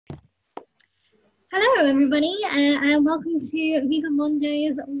Hello, everybody, and welcome to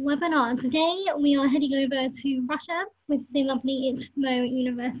Viva-Mundo's webinar. Today, we are heading over to Russia with the lovely ITMO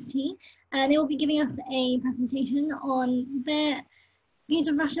University. They will be giving us a presentation on their views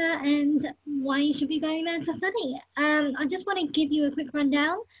of Russia and why you should be going there to study. I just want to give you a quick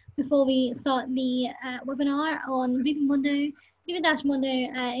rundown before we start the webinar on Viva-Mundo.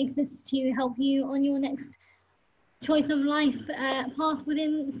 Viva-Mundo exists to help you on your next choice of life path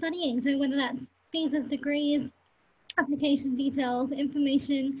within studying. So whether that's visas, degrees, application details,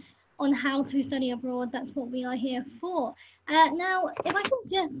 information on how to study abroad, that's what we are here for. Now, if I can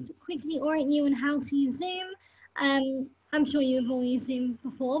just quickly orient you on how to use Zoom, I'm sure you've all used Zoom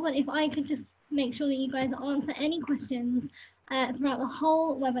before, but if I could just make sure that you guys answer any questions throughout the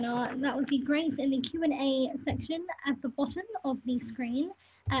whole webinar, that would be great in the Q&A section at the bottom of the screen.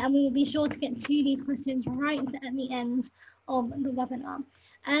 And we will be sure to get to these questions right at the end of the webinar.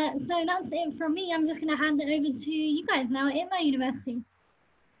 So that's it from me. I'm just going to hand it over to you guys now at ITMO University.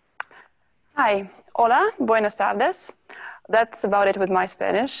 Hi, hola, buenas tardes. That's about it with my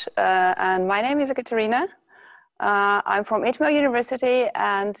Spanish. And my name is Ekaterina. I'm from ITMO University,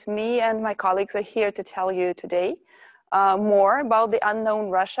 and me and my colleagues are here to tell you today more about the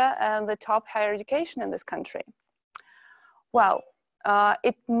unknown Russia and the top higher education in this country. Well,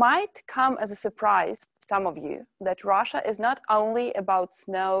 it might come as a surprise to some of you that Russia is not only about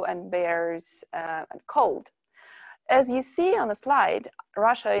snow and bears and cold. As you see on the slide,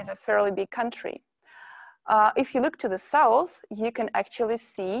 Russia is a fairly big country. If you look to the south, you can actually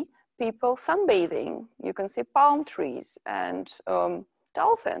see people sunbathing. You can see palm trees and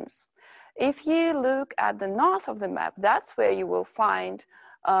dolphins. If you look at the north of the map, that's where you will find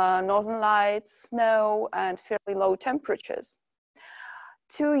northern lights, snow, and fairly low temperatures.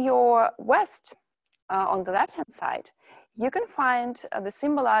 To your west, on the left-hand side, you can find the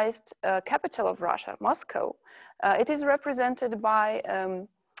symbolized capital of Russia, Moscow. It is represented by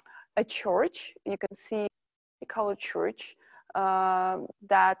a church. You can see a colored church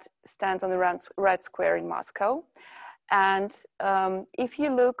that stands on the Red Square in Moscow. And if you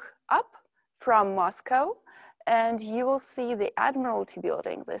look up from Moscow, and you will see the Admiralty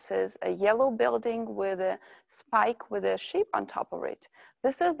building. This is a yellow building with a spike with a ship on top of it.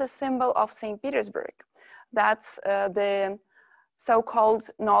 This is the symbol of St. Petersburg. That's the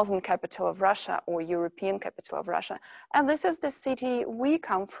so-called northern capital of Russia, or European capital of Russia. And this is the city we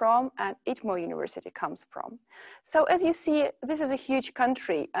come from and ITMO University comes from. So as you see, this is a huge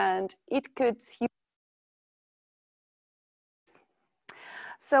country, and it could.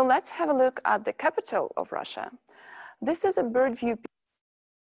 So let's have a look at the capital of Russia. This is a bird view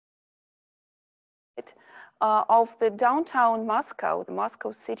of the downtown Moscow, the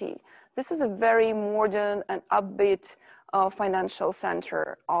Moscow city. This is a very modern and upbeat financial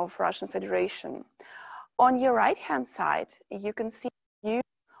center of Russian Federation. On your right-hand side, you can see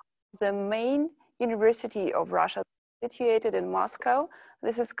the main university of Russia situated in Moscow.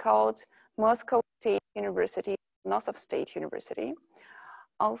 This is called Moscow State University, Nosov State University.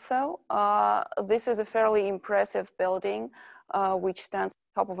 Also, this is a fairly impressive building which stands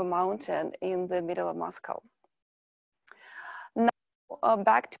on top of a mountain in the middle of Moscow. Now,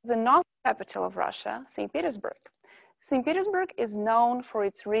 back to the north capital of Russia, St. Petersburg. St. Petersburg is known for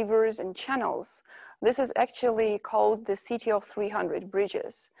its rivers and channels. This is actually called the City of 300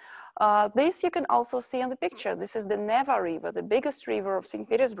 Bridges. This you can also see on the picture. This is the Neva River, the biggest river of St.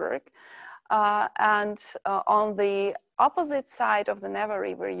 Petersburg. And on the opposite side of the Neva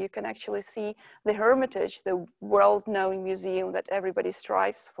River, you can actually see the Hermitage, the world-known museum that everybody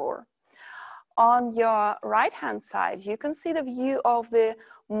strives for. On your right-hand side, you can see the view of the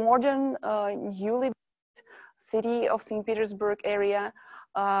modern, newly built city of St. Petersburg area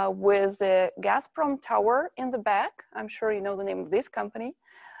with the Gazprom Tower in the back. I'm sure you know the name of this company.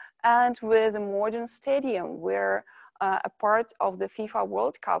 And with a modern stadium where a part of the FIFA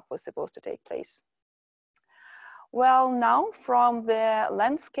World Cup was supposed to take place. Well, now from the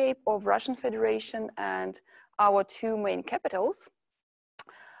landscape of Russian Federation and our two main capitals,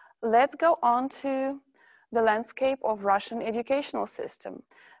 let's go on to the landscape of Russian educational system.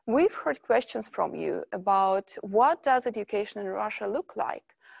 We've heard questions from you about what does education in Russia look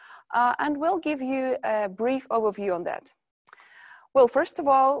like, and we'll give you a brief overview on that. Well, first of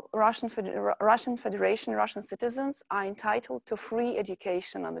all, Russian Federation, Russian citizens are entitled to free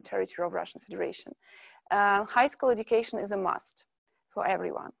education on the territory of Russian Federation. High school education is a must for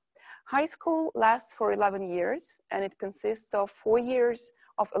everyone. High school lasts for 11 years, and it consists of 4 years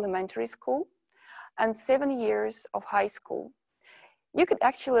of elementary school and 7 years of high school. You could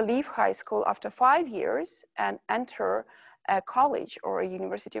actually leave high school after 5 years and enter a college or a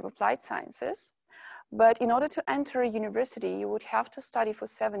University of Applied Sciences. But in order to enter a university, you would have to study for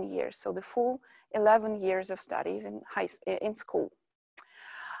 7 years, so the full 11 years of studies in school.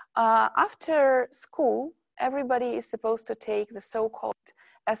 After school, everybody is supposed to take the so-called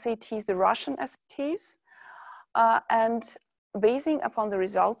SATs, the Russian SATs, and basing upon the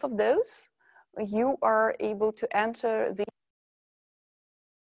results of those, you are able to enter the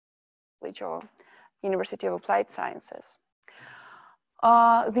College or University of Applied Sciences.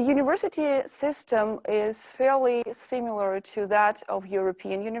 The university system is fairly similar to that of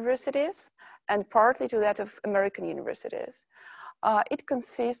European universities and partly to that of American universities. It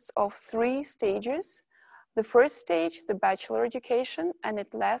consists of 3 stages. The first stage is the bachelor education, and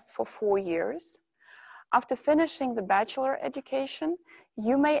it lasts for 4 years. After finishing the bachelor education,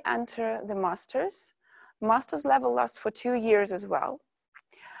 you may enter the master's. Master's level lasts for 2 years as well.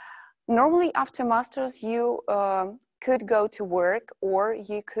 Normally, after master's, you could go to work, or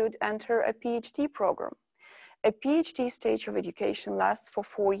you could enter a PhD program. A PhD stage of education lasts for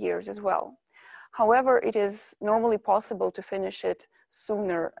 4 years as well. However, it is normally possible to finish it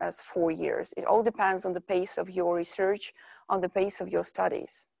sooner as 4 years. It all depends on the pace of your research, on the pace of your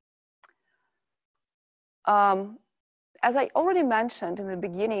studies. As I already mentioned in the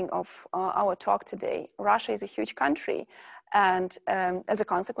beginning of our talk today, Russia is a huge country. And as a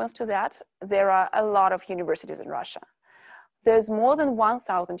consequence to that, there are a lot of universities in Russia. There's more than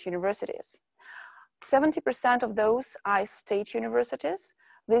 1,000 universities. 70% of those are state universities.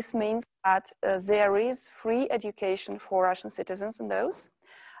 This means that there is free education for Russian citizens in those.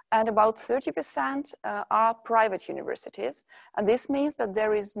 And about 30% are private universities. And this means that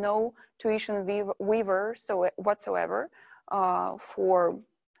there is no tuition waiver whatsoever for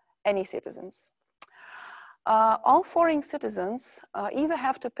any citizens. All foreign citizens either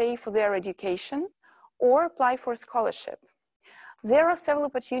have to pay for their education or apply for a scholarship. There are several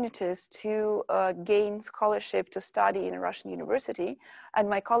opportunities to gain scholarship to study in a Russian university, and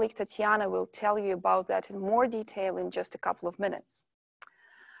my colleague Tatiana will tell you about that in more detail in just a couple of minutes.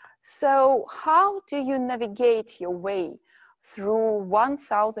 So how do you navigate your way through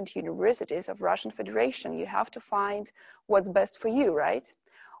 1,000 universities of Russian Federation? You have to find what's best for you, right?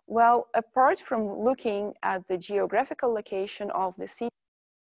 Well, apart from looking at the geographical location of the city,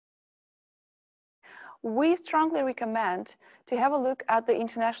 we strongly recommend to have a look at the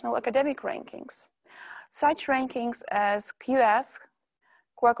international academic rankings. Such rankings as QS,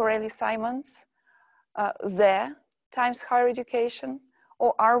 Quacquarelli-Simons, the Times Higher Education,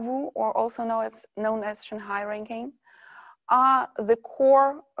 or ARVU, or also known as Shanghai ranking, are the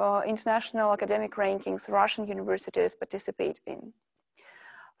core international academic rankings Russian universities participate in.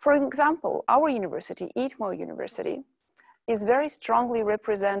 For example, our university, ITMO University, is very strongly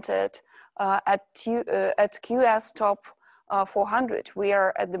represented at QS Top 400. We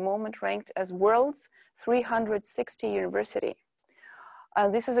are at the moment ranked as world's 360 university.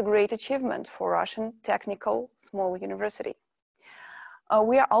 This is a great achievement for Russian technical small university.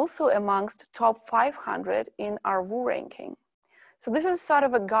 We are also amongst top 500 in ARVU ranking. So this is sort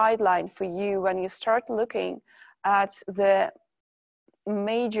of a guideline for you when you start looking at the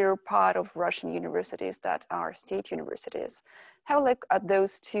major part of Russian universities that are state universities. Have a look at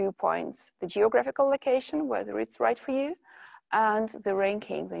those 2 points, the geographical location, whether it's right for you, and the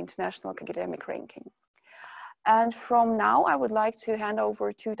ranking, the international academic ranking. And from now, I would like to hand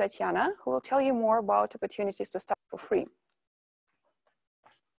over to Tatiana, who will tell you more about opportunities to study for free.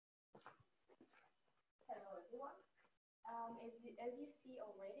 Hello, everyone. As you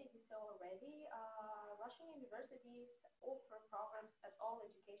saw already, Russian universities offer programs at all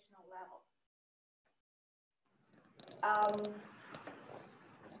educational levels.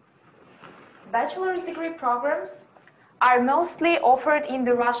 Bachelor's degree programs are mostly offered in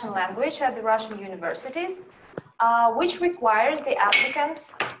the Russian language at the Russian universities, which requires the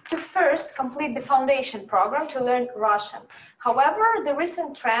applicants to first complete the foundation program to learn Russian. However, the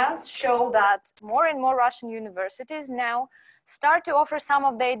recent trends show that more and more Russian universities now start to offer some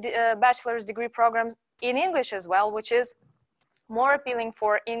of their bachelor's degree programs in English as well, which is more appealing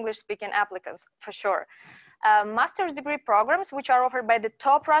for English-speaking applicants, for sure. Master's degree programs, which are offered by the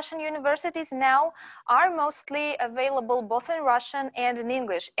top Russian universities now, are mostly available both in Russian and in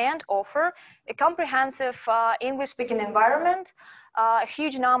English, and offer a comprehensive English-speaking environment, a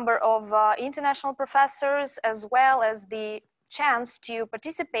huge number of international professors, as well as the chance to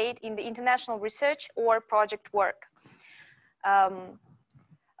participate in the international research or project work.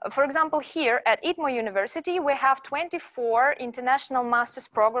 For example, here at ITMO University, we have 24 international master's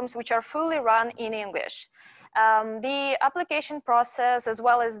programs which are fully run in English. The application process as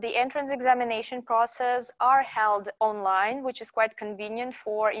well as the entrance examination process are held online, which is quite convenient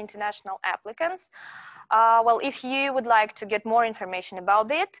for international applicants. Well, if you would like to get more information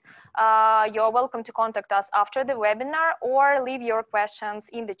about it, you're welcome to contact us after the webinar or leave your questions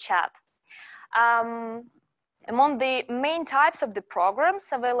in the chat. Among the main types of the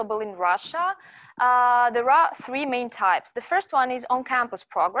programs available in Russia, there are three main types. The first one is on-campus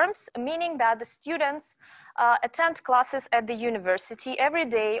programs, meaning that the students attend classes at the university every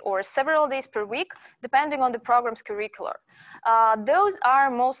day or several days per week, depending on the program's curriculum. Those are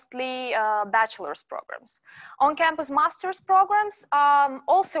mostly bachelor's programs. On-campus master's programs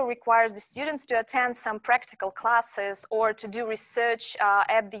also requires the students to attend some practical classes or to do research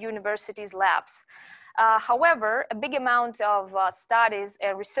at the university's labs. However, a big amount of studies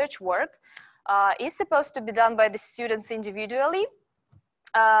and research work is supposed to be done by the students individually.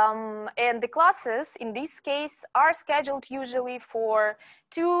 And the classes, in this case, are scheduled usually for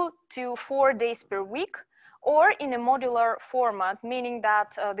 2 to 4 days per week or in a modular format, meaning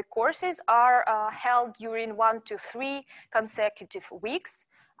that the courses are held during 1 to 3 consecutive weeks,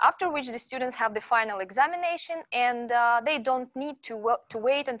 after which the students have the final examination and they don't need to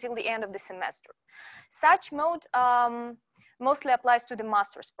wait until the end of the semester. Such mode mostly applies to the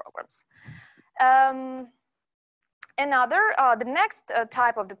master's programs. The next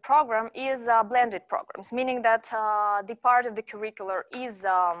type of the program is blended programs, meaning that the part of the curriculum is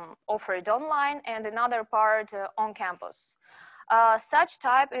offered online and another part on campus. Such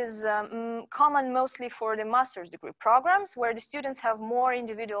type is common mostly for the master's degree programs, where the students have more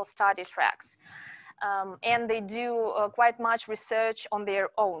individual study tracks and they do quite much research on their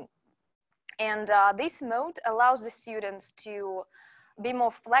own. And this mode allows the students to be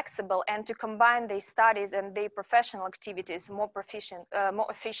more flexible and to combine their studies and their professional activities more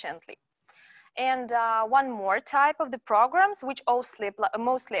efficiently. And one more type of the programs, which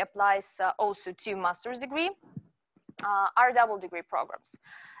mostly applies also to master's degree, are double degree programs.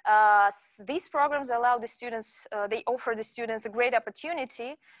 These programs allow the students, they offer the students a great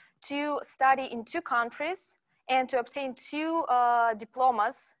opportunity to study in 2 countries and to obtain 2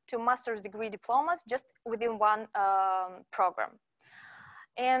 diplomas, 2 master's degree diplomas, just within one program.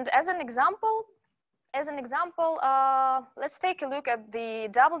 And as an example, let's take a look at the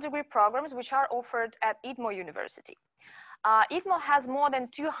double degree programs which are offered at ITMO University. ITMO has more than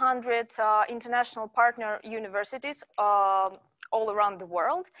 200 international partner universities all around the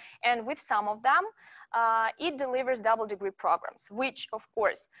world, and with some of them, it delivers double degree programs, which of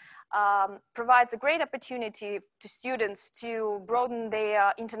course provides a great opportunity to students to broaden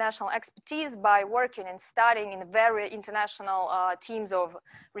their international expertise by working and studying in very international teams of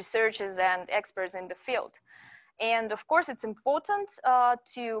researchers and experts in the field. And of course, it's important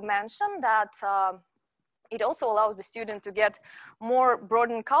to mention that it also allows the student to get more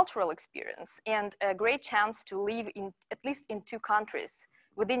broadened cultural experience and a great chance to live in at least in 2 countries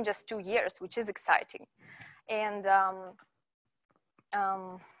within just 2 years, which is exciting. And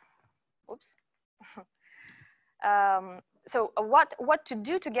so what to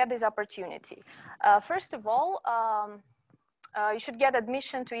do to get this opportunity? First of all, you should get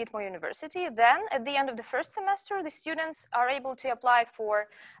admission to ITMO University. Then at the end of the first semester, the students are able to apply for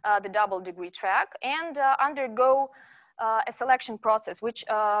the double degree track and undergo a selection process, which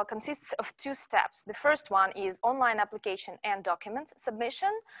consists of 2 steps. The first one is online application and documents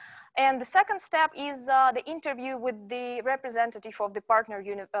submission. And the second step is the interview with the representative of the partner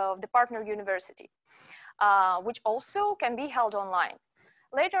university, which also can be held online.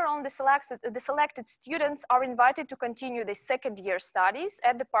 Later on, the selected students are invited to continue the second-year studies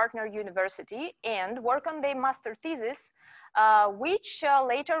at the partner university and work on their master thesis, which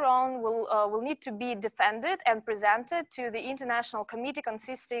later on will need to be defended and presented to the international committee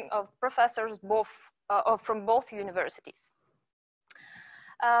consisting of professors from both universities.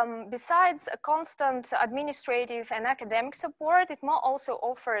 Besides a constant administrative and academic support, ITMO also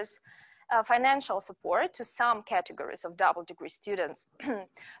offers financial support to some categories of double degree students.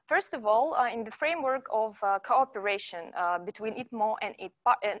 First of all, in the framework of cooperation between ITMO and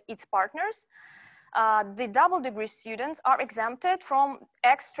its partners, the double degree students are exempted from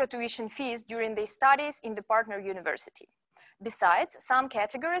extra tuition fees during their studies in the partner university. Besides, some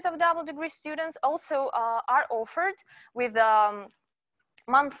categories of double degree students also are offered with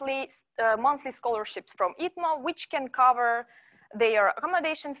monthly scholarships from ITMO, which can cover their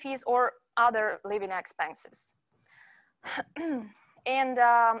accommodation fees or other living expenses. And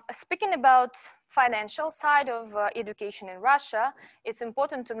speaking about financial side of education in Russia, it's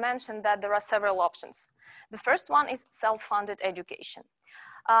important to mention that there are several options. The first one is self-funded education.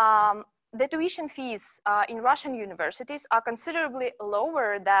 the tuition fees in Russian universities are considerably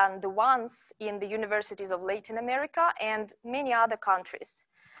lower than the ones in the universities of Latin America and many other countries.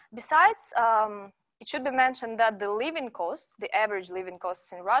 Besides, it should be mentioned that the living costs, the average living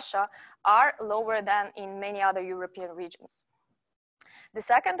costs in Russia, are lower than in many other European regions. The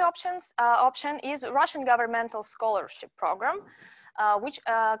second option is Russian governmental scholarship program, which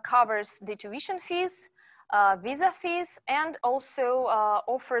covers the tuition fees, visa fees, and also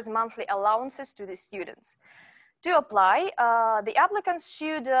offers monthly allowances to the students. To apply, the applicants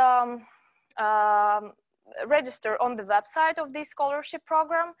should register on the website of the scholarship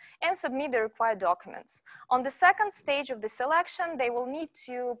program and submit the required documents. On the second stage of the selection, they will need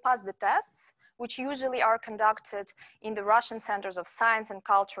to pass the tests, which usually are conducted in the Russian centers of science and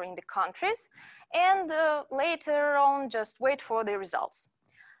culture in the countries, and later on just wait for the results.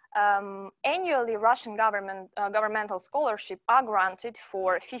 Annually, Russian governmental scholarships are granted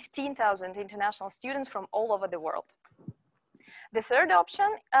for 15,000 international students from all over the world. The third option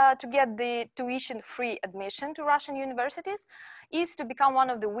to get the tuition-free admission to Russian universities is to become one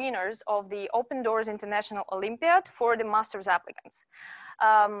of the winners of the Open Doors International Olympiad for the master's applicants.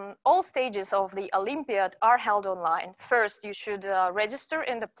 All stages of the Olympiad are held online. First, you should register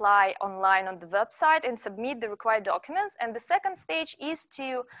and apply online on the website and submit the required documents. And the second stage is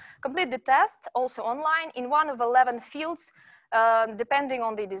to complete the test, also online, in one of 11 fields, depending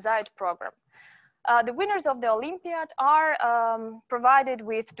on the desired program. The winners of the Olympiad are provided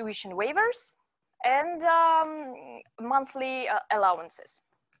with tuition waivers and monthly allowances.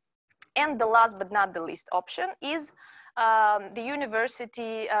 And the last but not the least option is the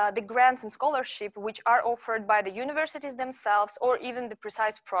university, the grants and scholarship which are offered by the universities themselves or even the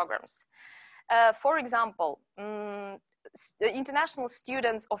precise programs. For example, international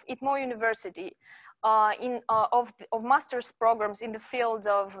students of ITMO University of master's programs in the field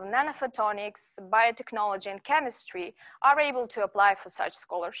of nanophotonics, biotechnology, and chemistry are able to apply for such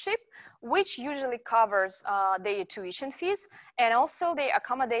scholarship, which usually covers their tuition fees and also the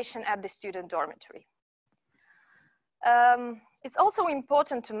accommodation at the student dormitory. It's also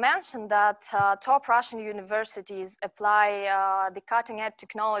important to mention that top Russian universities apply the cutting-edge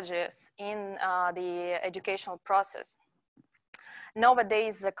technologies in the educational process.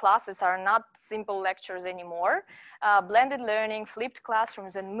 Nowadays, the classes are not simple lectures anymore. Blended learning, flipped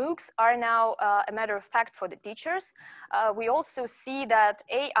classrooms, and MOOCs are now a matter of fact for the teachers. We also see that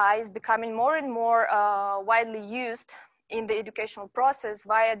AI is becoming more and more widely used in the educational process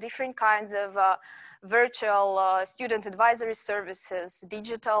via different kinds of virtual student advisory services,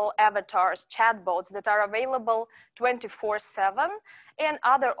 digital avatars, chatbots that are available 24/7, and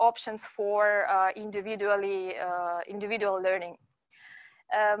other options for individual learning.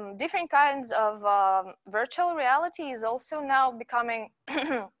 Different kinds of virtual reality is also now becoming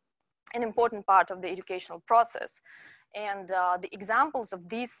an important part of the educational process. And the examples of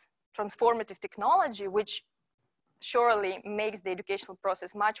this transformative technology, which surely makes the educational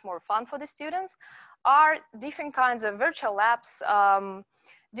process much more fun for the students, are different kinds of virtual labs,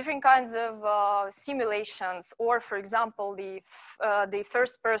 different kinds of simulations, or for example, the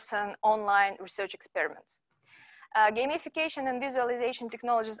first-person online research experiments. Gamification and visualization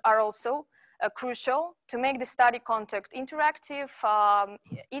technologies are also crucial to make the study content interactive,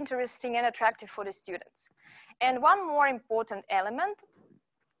 interesting, and attractive for the students. And one more important element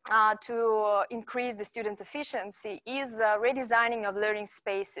to increase the students' efficiency is redesigning of learning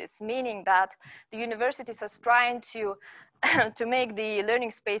spaces, meaning that the universities are trying to, to make the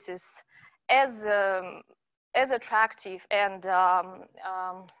learning spaces as attractive and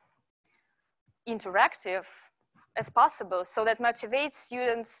interactive as possible, so that motivates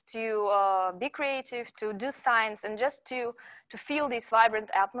students to be creative, to do science, and just to feel this vibrant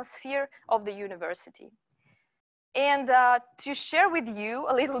atmosphere of the university. And to share with you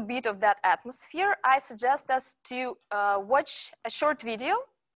a little bit of that atmosphere, I suggest us to watch a short video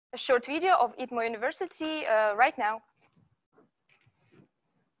of ITMO University right now.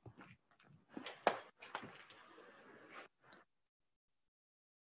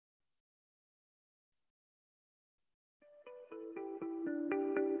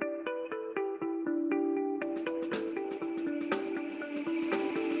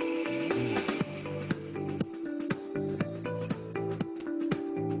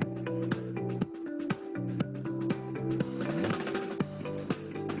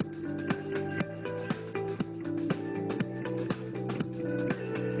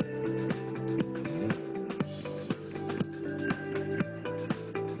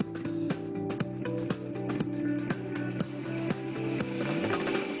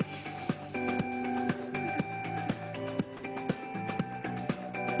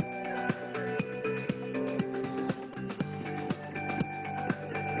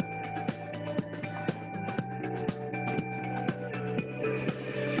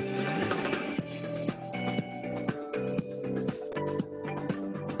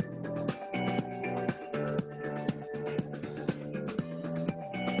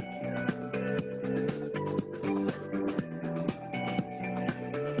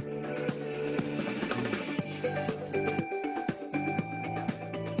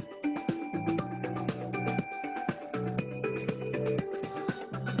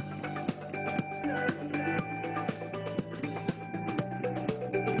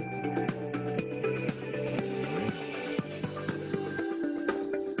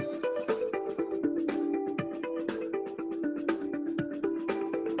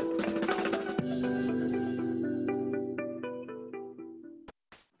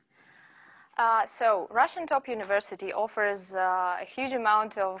 So Russian Top University offers a huge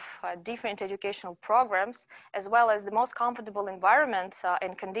amount of different educational programs, as well as the most comfortable environment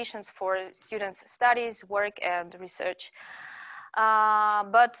and conditions for students' studies, work, and research.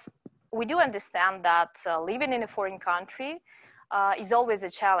 But we do understand that living in a foreign country is always a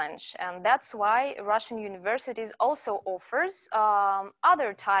challenge, and that's why Russian universities also offers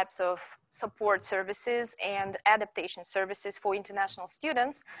other types of support services and adaptation services for international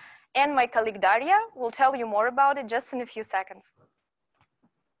students. And my colleague Daria will tell you more about it just in a few seconds.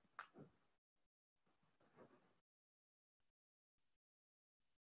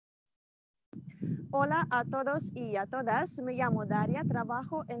 Hola a todos y a todas, me llamo Daria,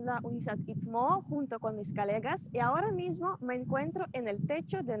 trabajo en la Universidad ITMO junto con mis colegas y ahora mismo me encuentro en el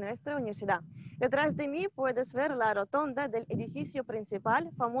techo de nuestra universidad. Detrás de mí puedes ver la rotonda del edificio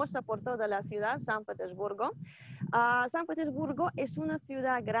principal, famosa por toda la ciudad, San Petersburgo. San Petersburgo es una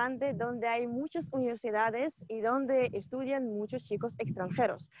ciudad grande donde hay muchas universidades y donde estudian muchos chicos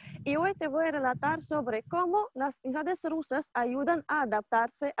extranjeros. Y hoy te voy a relatar sobre cómo las universidades rusas ayudan a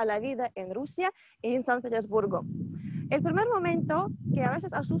adaptarse a la vida en Rusia y en San Petersburgo. El primer momento que a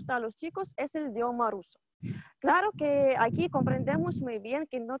veces asusta a los chicos es el idioma ruso. Claro que aquí comprendemos muy bien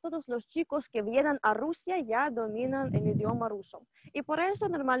que no todos los chicos que vienen a Rusia ya dominan el idioma ruso. Y por eso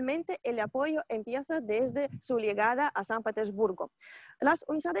normalmente el apoyo empieza desde su llegada a San Petersburgo. Las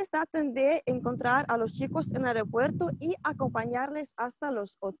universidades tratan de encontrar a los chicos en el aeropuerto y acompañarles hasta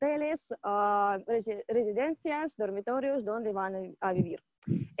los hoteles, residencias, dormitorios donde van a vivir.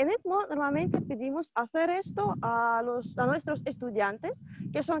 En ITMO normalmente pedimos hacer esto a nuestros estudiantes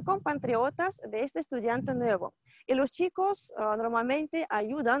que son compatriotas de este estudiante nuevo. Y los chicos normalmente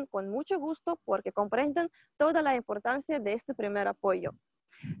ayudan con mucho gusto porque comprenden toda la importancia de este primer apoyo.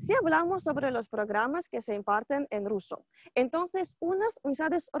 Si hablamos sobre los programas que se imparten en ruso, entonces unas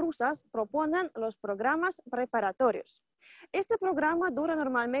universidades rusas proponen los programas preparatorios. Este programa dura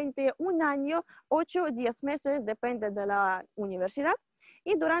normalmente 1 año, 8 o 10 meses, depende de la universidad.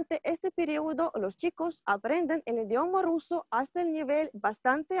 Y durante este periodo los chicos aprenden el idioma ruso hasta el nivel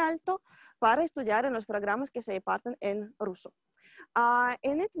bastante alto para estudiar en los programas que se imparten en ruso.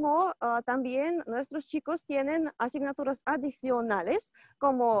 En ITMO también nuestros chicos tienen asignaturas adicionales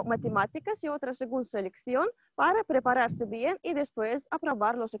como matemáticas y otras según selección para prepararse bien y después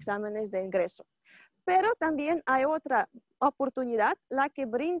aprobar los exámenes de ingreso. Pero también hay otra oportunidad, la que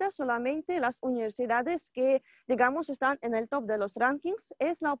brinda solamente las universidades que, digamos, están en el top de los rankings,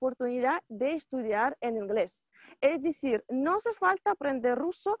 es la oportunidad de estudiar en inglés. Es decir, no hace falta aprender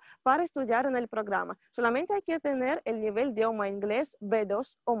ruso para estudiar en el programa, solamente hay que tener el nivel de idioma inglés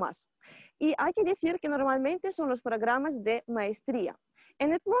B2 o más. Y hay que decir que normalmente son los programas de maestría.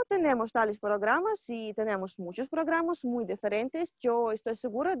 En ITMO tenemos tales programas y tenemos muchos programas muy diferentes. Yo estoy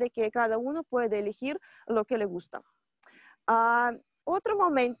segura de que cada uno puede elegir lo que le gusta. Otro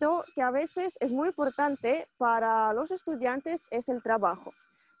momento que a veces es muy importante para los estudiantes es el trabajo.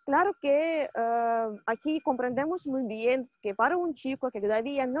 Claro que aquí comprendemos muy bien que para un chico que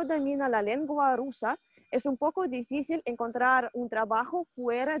todavía no domina la lengua rusa, es un poco difícil encontrar un trabajo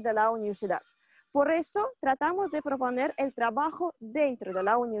fuera de la universidad. Por eso tratamos de proponer el trabajo dentro de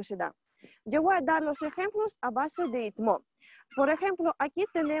la universidad. Yo voy a dar los ejemplos a base de ITMO. Por ejemplo, aquí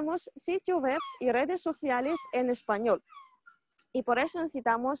tenemos sitios web y redes sociales en español. Y por eso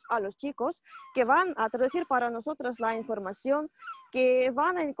necesitamos a los chicos que van a traducir para nosotros la información, que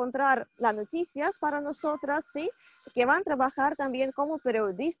van a encontrar las noticias para nosotras, ¿sí? Que van a trabajar también como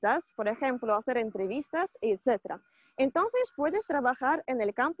periodistas, por ejemplo, hacer entrevistas, etc. Entonces puedes trabajar en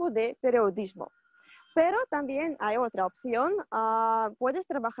el campo de periodismo. Pero también hay otra opción, puedes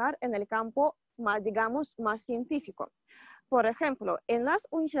trabajar en el campo más, digamos, más científico. Por ejemplo, en las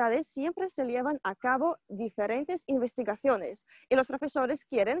universidades siempre se llevan a cabo diferentes investigaciones y los profesores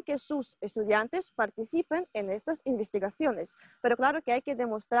quieren que sus estudiantes participen en estas investigaciones. Pero claro que hay que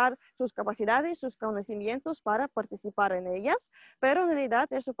demostrar sus capacidades, sus conocimientos para participar en ellas, pero en realidad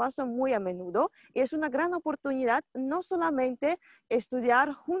eso pasa muy a menudo y es una gran oportunidad no solamente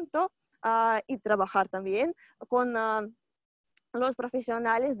estudiar junto y trabajar también con los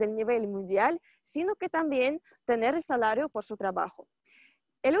profesionales del nivel mundial, sino que también tener el salario por su trabajo.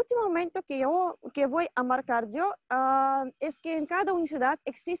 El último momento que voy a marcar yo es que en cada universidad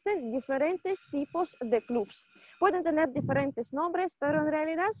existen diferentes tipos de clubs. Pueden tener diferentes nombres, pero en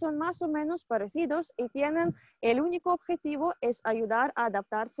realidad son más o menos parecidos y tienen el único objetivo es ayudar a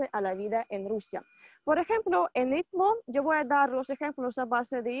adaptarse a la vida en Rusia. Por ejemplo, en ITMO, yo voy a dar los ejemplos a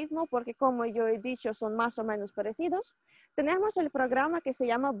base de ITMO porque como yo he dicho son más o menos parecidos. Tenemos el programa que se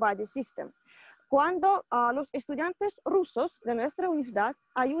llama Body System. cuando los estudiantes rusos de nuestra universidad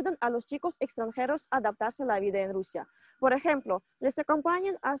ayudan a los chicos extranjeros a adaptarse a la vida en Rusia. Por ejemplo, les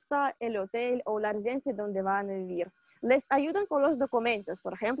acompañan hasta el hotel o la residencia donde van a vivir. Les ayudan con los documentos,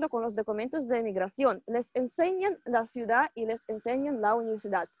 por ejemplo, con los documentos de migración. Les enseñan la ciudad y les enseñan la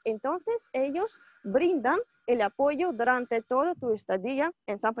universidad. Entonces, ellos brindan el apoyo durante toda tu estadía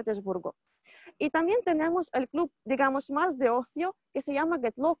en San Petersburgo. Y también tenemos el club, digamos, más de ocio, que se llama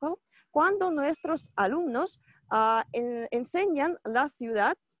Get Local, cuando nuestros alumnos enseñan la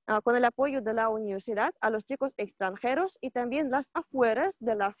ciudad con el apoyo de la universidad a los chicos extranjeros y también las afueras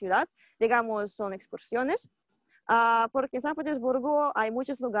de la ciudad, digamos, son excursiones, porque en San Petersburgo hay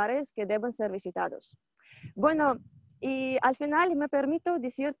muchos lugares que deben ser visitados. Bueno, y al final me permito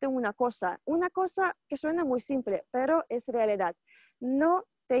decirte una cosa que suena muy simple, pero es realidad. No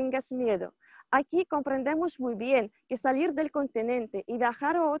tengas miedo. Aquí comprendemos muy bien que salir del continente y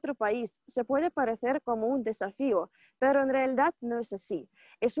viajar a otro país se puede parecer como un desafío, pero en realidad no es así.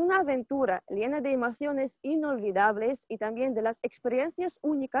 Es una aventura llena de emociones inolvidables y también de las experiencias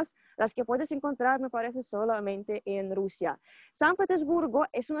únicas, las que puedes encontrar, me parece, solamente en Rusia. San Petersburgo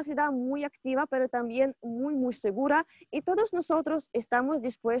es una ciudad muy activa, pero también muy segura, y todos nosotros estamos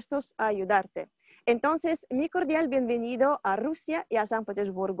dispuestos a ayudarte. Entonces, mi cordial bienvenido a Rusia y a San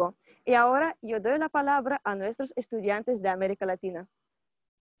Petersburgo. Y ahora yo doy la palabra a nuestros estudiantes de América Latina.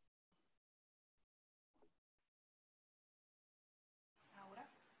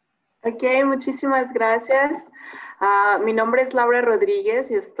 Ok, muchísimas gracias. Mi nombre es Laura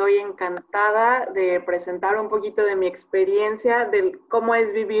Rodríguez y estoy encantada de presentar un poquito de mi experiencia de cómo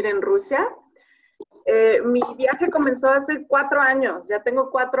es vivir en Rusia. Mi viaje comenzó hace 4 años, ya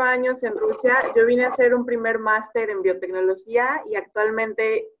tengo 4 años en Rusia. Yo vine a hacer un primer máster en biotecnología y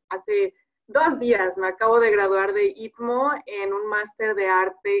actualmente hace 2 días me acabo de graduar de ITMO en un máster de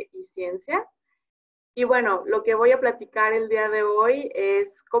arte y ciencia. Y bueno, lo que voy a platicar el día de hoy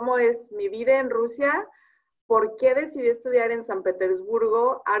es cómo es mi vida en Rusia, por qué decidí estudiar en San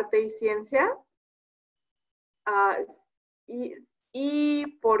Petersburgo arte y ciencia, y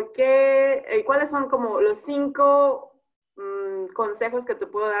por qué, cuáles son como los 5 consejos que te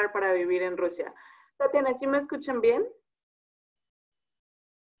puedo dar para vivir en Rusia. Tatiana, ¿sí me escuchan bien?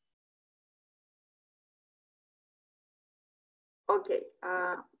 Ok,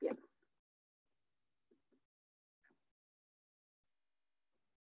 bien.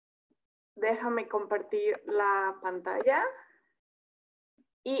 Déjame compartir la pantalla.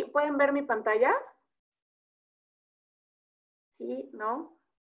 ¿Y pueden ver mi pantalla? ¿Sí? ¿No?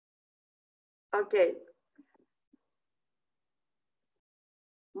 Ok.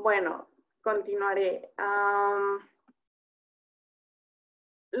 Bueno, continuaré.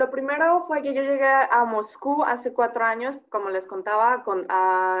 Lo primero fue que yo llegué a Moscú hace 4 años, como les contaba,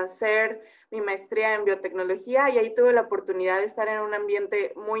 a hacer mi maestría en biotecnología, y ahí tuve la oportunidad de estar en un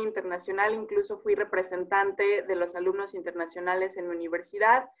ambiente muy internacional. Incluso fui representante de los alumnos internacionales en mi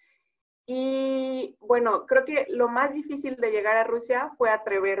universidad. Y bueno, creo que lo más difícil de llegar a Rusia fue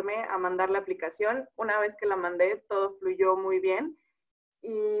atreverme a mandar la aplicación. Una vez que la mandé, todo fluyó muy bien.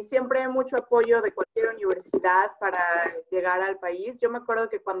 Y siempre mucho apoyo de cualquier universidad para llegar al país. Yo me acuerdo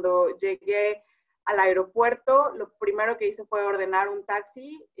que cuando llegué al aeropuerto, lo primero que hice fue ordenar un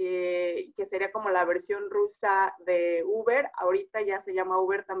taxi, que sería como la versión rusa de Uber. Ahorita ya se llama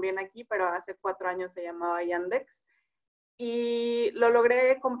Uber también aquí, pero hace 4 años se llamaba Yandex. Y lo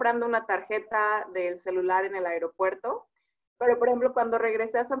logré comprando una tarjeta del celular en el aeropuerto. Pero, por ejemplo, cuando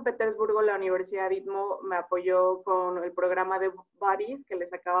regresé a San Petersburgo, la Universidad ITMO me apoyó con el programa de Buddies que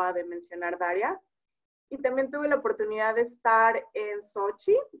les acaba de mencionar Daria. Y también tuve la oportunidad de estar en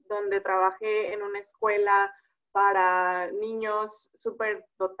Sochi, donde trabajé en una escuela para niños súper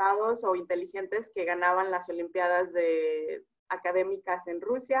dotados o inteligentes que ganaban las Olimpiadas académicas en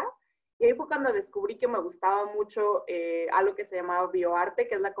Rusia. Y ahí fue cuando descubrí que me gustaba mucho algo que se llamaba bioarte,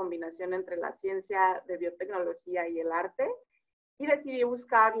 que es la combinación entre la ciencia de biotecnología y el arte. Y decidí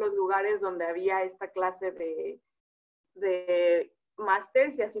buscar los lugares donde había esta clase de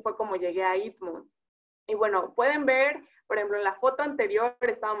másters, y así fue como llegué a ITMO. Y bueno, pueden ver, por ejemplo, en la foto anterior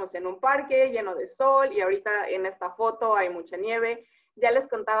estábamos en un parque lleno de sol, y ahorita en esta foto hay mucha nieve. Ya les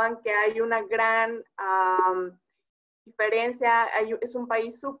contaban que hay una gran diferencia, es un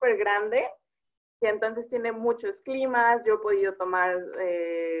país súper grande, que entonces tiene muchos climas. Yo he podido tomar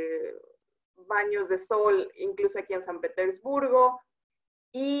baños de sol incluso aquí en San Petersburgo.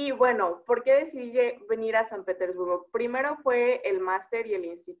 Y bueno, ¿por qué decidí venir a San Petersburgo? Primero fue el máster y el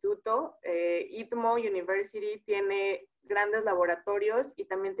instituto. ITMO University tiene grandes laboratorios y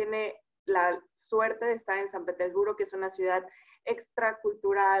también tiene la suerte de estar en San Petersburgo, que es una ciudad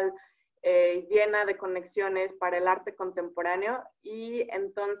extracultural, llena de conexiones para el arte contemporáneo, y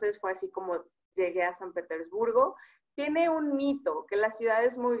entonces fue así como llegué a San Petersburgo. Tiene un mito, que la ciudad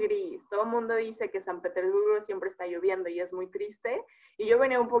es muy gris. Todo el mundo dice que San Petersburgo siempre está lloviendo y es muy triste. Y yo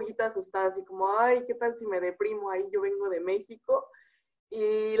venía un poquito asustada, así como, ay, ¿qué tal si me deprimo? Ahí yo vengo de México.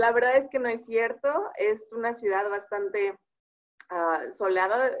 Y la verdad es que no es cierto. Es una ciudad bastante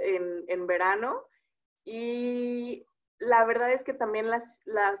soleada en verano. Y la verdad es que también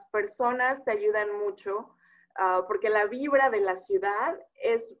las personas te ayudan mucho, porque la vibra de la ciudad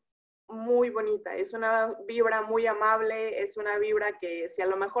es muy bonita, es una vibra muy amable, es una vibra que si a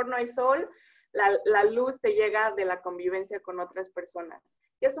lo mejor no hay sol, la luz te llega de la convivencia con otras personas.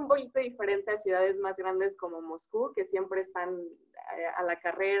 Y es un poquito diferente a ciudades más grandes como Moscú, que siempre están a la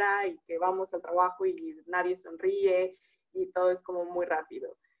carrera y que vamos al trabajo y nadie sonríe y todo es como muy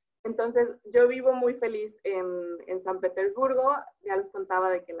rápido. Entonces, yo vivo muy feliz en San Petersburgo. Ya les contaba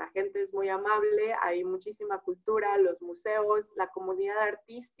de que la gente es muy amable, hay muchísima cultura, los museos, la comunidad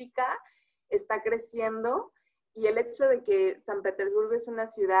artística está creciendo, y el hecho de que San Petersburgo es una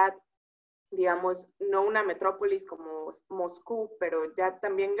ciudad, digamos, no una metrópolis como Moscú, pero ya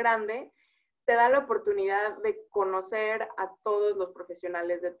también grande, te da la oportunidad de conocer a todos los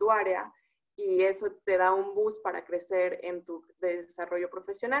profesionales de tu área, y eso te da un boost para crecer en tu desarrollo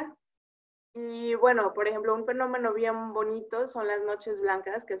profesional. Y bueno, por ejemplo, un fenómeno bien bonito son las noches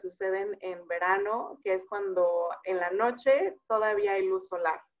blancas que suceden en verano, que es cuando en la noche todavía hay luz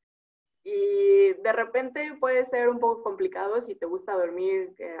solar. Y de repente puede ser un poco complicado si te gusta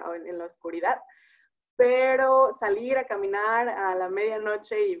dormir en la oscuridad, pero salir a caminar a la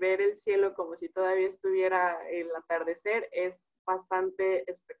medianoche y ver el cielo como si todavía estuviera el atardecer es bastante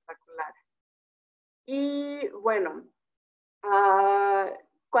espectacular. Y bueno,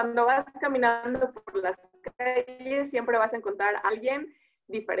 cuando vas caminando por las calles siempre vas a encontrar a alguien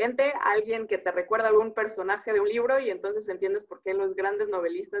diferente, alguien que te recuerda a algún personaje de un libro, y entonces entiendes por qué los grandes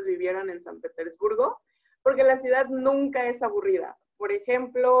novelistas vivieron en San Petersburgo, porque la ciudad nunca es aburrida. Por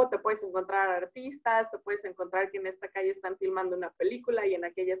ejemplo, te puedes encontrar artistas, te puedes encontrar que en esta calle están filmando una película y en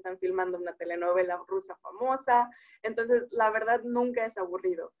aquella están filmando una telenovela rusa famosa. Entonces, la verdad, nunca es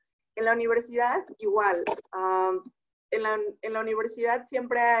aburrido. En la universidad, igual. En la universidad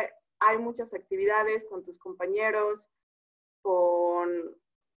siempre hay muchas actividades con tus compañeros, con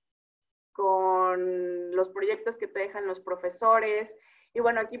los proyectos que te dejan los profesores. Y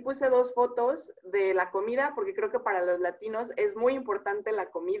bueno, aquí puse 2 fotos de la comida, porque creo que para los latinos es muy importante la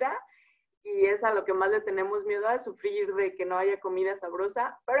comida, y es a lo que más le tenemos miedo, a sufrir de que no haya comida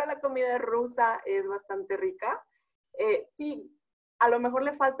sabrosa, pero la comida rusa es bastante rica. Sí, a lo mejor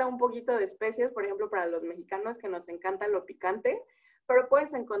le falta un poquito de especias, por ejemplo, para los mexicanos que nos encanta lo picante, pero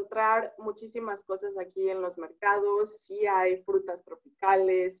puedes encontrar muchísimas cosas aquí en los mercados. Sí hay frutas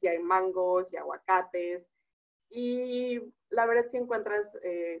tropicales, sí hay mangos y aguacates, y la verdad sí encuentras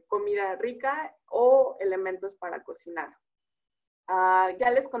comida rica o elementos para cocinar. Ya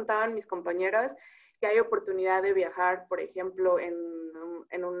les contaban mis compañeros que hay oportunidad de viajar, por ejemplo,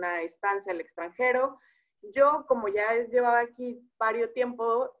 en una estancia al extranjero. Yo, como ya llevaba aquí varios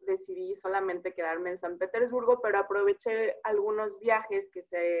tiempo, decidí solamente quedarme en San Petersburgo, pero aproveché algunos viajes que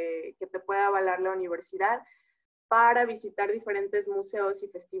te pueda avalar la universidad para visitar diferentes museos y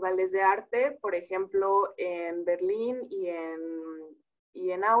festivales de arte, por ejemplo, en Berlín y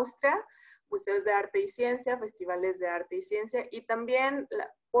en Austria, museos de arte y ciencia, festivales de arte y ciencia, y también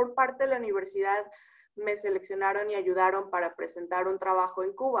por parte de la universidad me seleccionaron y ayudaron para presentar un trabajo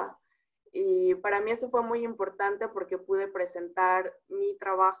en Cuba. Y para mí eso fue muy importante porque pude presentar mi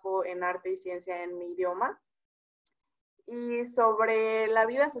trabajo en arte y ciencia en mi idioma. Y sobre la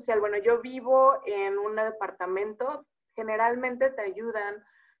vida social, bueno, yo vivo en un departamento. Generalmente te ayudan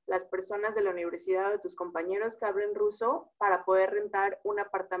las personas de la universidad o de tus compañeros que hablen ruso para poder rentar un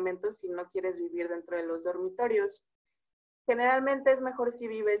apartamento si no quieres vivir dentro de los dormitorios. Generalmente es mejor si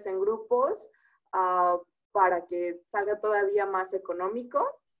vives en grupos para que salga todavía más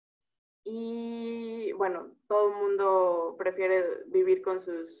económico. Y bueno, todo el mundo prefiere vivir con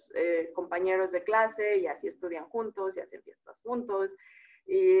sus compañeros de clase, y así estudian juntos y hacen fiestas juntos,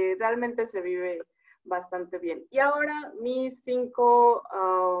 y realmente se vive bastante bien. Y ahora mis 5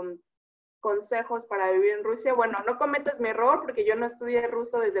 consejos para vivir en Rusia. Bueno, no cometas mi error porque yo no estudié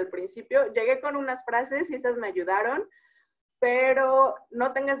ruso desde el principio. Llegué con unas frases y esas me ayudaron, pero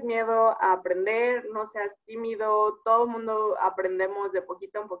no tengas miedo a aprender, no seas tímido. Todo el mundo aprendemos de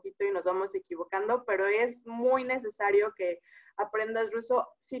poquito en poquito y nos vamos equivocando, pero es muy necesario que aprendas ruso.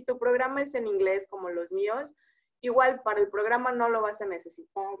 Si tu programa es en inglés como los míos, igual para el programa no lo vas a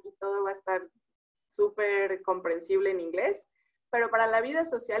necesitar y todo va a estar súper comprensible en inglés, pero para la vida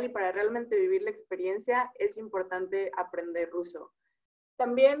social y para realmente vivir la experiencia es importante aprender ruso.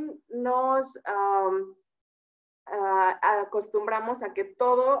 También nos acostumbramos a que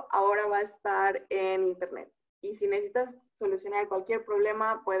todo ahora va a estar en Internet. Y si necesitas solucionar cualquier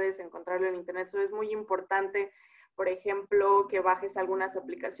problema, puedes encontrarlo en Internet. Eso es muy importante, por ejemplo, que bajes algunas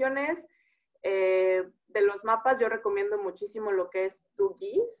aplicaciones. De los mapas yo recomiendo muchísimo lo que es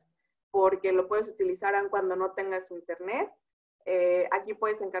QGIS, porque lo puedes utilizar aun cuando no tengas Internet. Aquí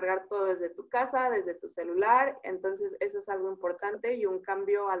puedes encargar todo desde tu casa, desde tu celular. Entonces eso es algo importante y un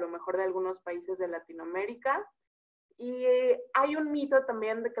cambio a lo mejor de algunos países de Latinoamérica. Y hay un mito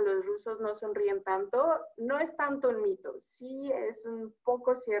también de que los rusos no sonríen tanto. No es tanto un mito. Sí es un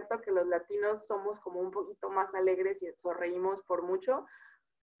poco cierto que los latinos somos como un poquito más alegres y sonreímos por mucho,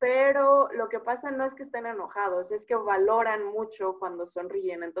 pero lo que pasa no es que estén enojados, es que valoran mucho cuando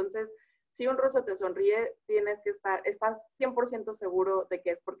sonríen. Entonces, si un ruso te sonríe, estás 100% seguro de que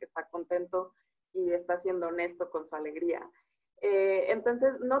es porque está contento y está siendo honesto con su alegría.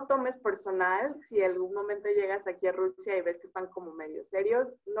 Entonces, no tomes personal si en algún momento llegas aquí a Rusia y ves que están como medio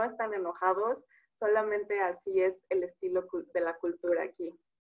serios, no están enojados, solamente así es el estilo de la cultura aquí.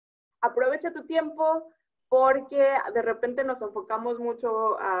 Aprovecha tu tiempo porque de repente nos enfocamos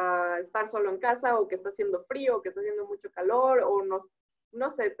mucho a estar solo en casa o que está haciendo frío o que está haciendo mucho calor o no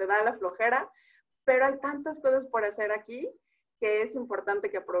sé, te da la flojera, pero hay tantas cosas por hacer aquí que es importante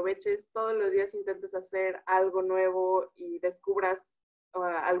que aproveches, todos los días intentes hacer algo nuevo y descubras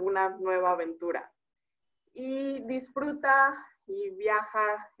alguna nueva aventura. Y disfruta y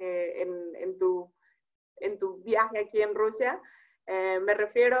viaja en tu viaje aquí en Rusia. Me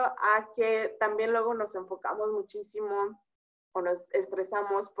refiero a que también luego nos enfocamos muchísimo o nos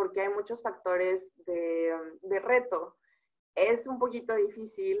estresamos porque hay muchos factores de reto. Es un poquito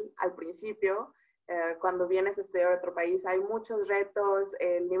difícil al principio. Cuando vienes a estudiar a otro país hay muchos retos,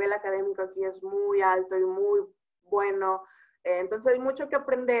 el nivel académico aquí es muy alto y muy bueno, entonces hay mucho que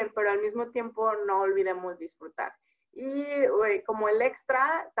aprender, pero al mismo tiempo no olvidemos disfrutar. Y como el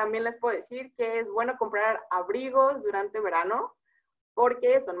extra, también les puedo decir que es bueno comprar abrigos durante verano,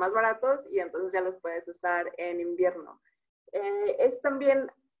 porque son más baratos y entonces ya los puedes usar en invierno. Es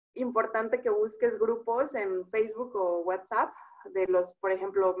también importante que busques grupos en Facebook o WhatsApp de los, por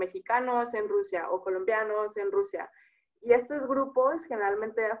ejemplo, mexicanos en Rusia o colombianos en Rusia. Y estos grupos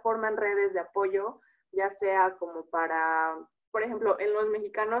generalmente forman redes de apoyo, ya sea como para, por ejemplo, en los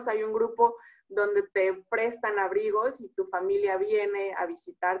mexicanos hay un grupo donde te prestan abrigos y tu familia viene a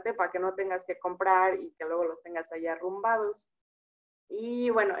visitarte para que no tengas que comprar y que luego los tengas ahí arrumbados. Y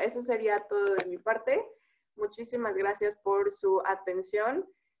bueno, eso sería todo de mi parte. Muchísimas gracias por su atención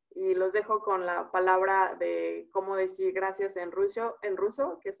y los dejo con la palabra de cómo decir gracias en ruso,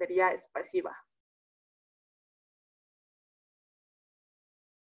 que sería spasiba.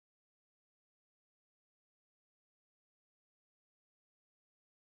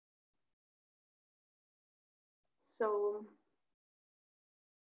 So,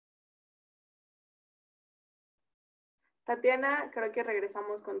 Tatiana, creo que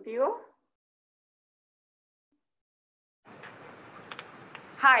regresamos contigo.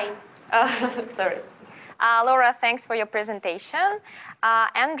 Hi, sorry. Laura, thanks for your presentation.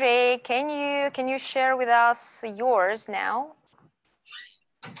 Andre, can you share with us yours now?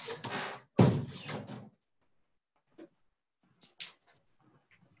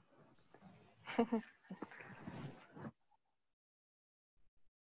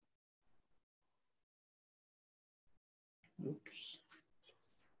 Oops.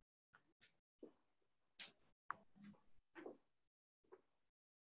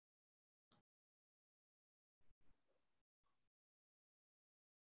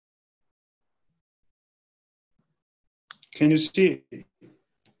 Can you see it?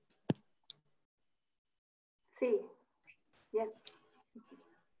 Sí. Yes.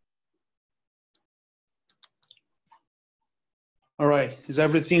 All right. Is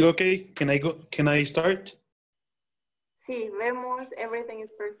everything okay? Can I start? Sí, vemos. Everything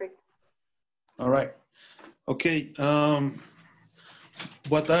is perfect. All right. Ok.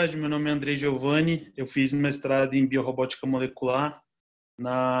 Boa tarde, meu nome é Andrei Giovanni. Eu fiz mestrado em biorrobótica molecular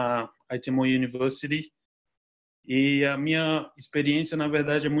na ITMO University. E a minha experiência, na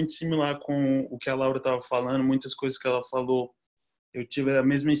verdade, é muito similar com o que a Laura estava falando. Muitas coisas que ela falou, eu tive a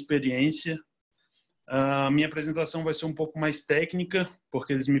mesma experiência. A minha apresentação vai ser um pouco mais técnica,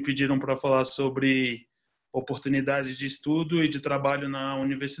 porque eles me pediram para falar sobre oportunidades de estudo e de trabalho na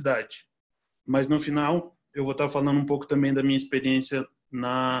universidade. Mas no final, eu vou estar falando um pouco também da minha experiência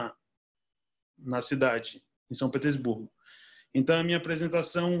na cidade, em São Petersburgo. Então, a minha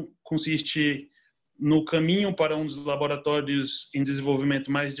apresentação consiste no caminho para um dos laboratórios em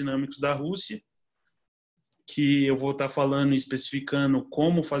desenvolvimento mais dinâmicos da Rússia, que eu vou estar falando e especificando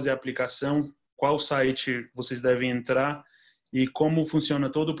como fazer a aplicação, qual site vocês devem entrar e como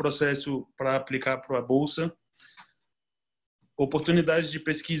funciona todo o processo para aplicar para a bolsa. Oportunidades de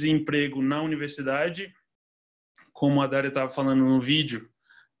pesquisa e emprego na universidade, como a Dária estava falando no vídeo,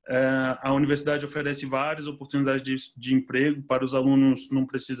 a universidade oferece várias oportunidades de emprego para os alunos não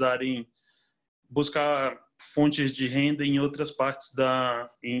precisarem buscar fontes de renda em outras partes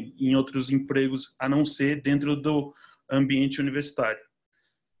em outros empregos, a não ser dentro do ambiente universitário.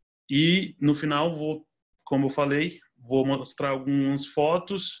 E no final como eu falei, vou mostrar algumas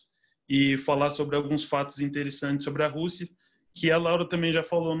fotos e falar sobre alguns fatos interessantes sobre a Rússia, que a Laura também já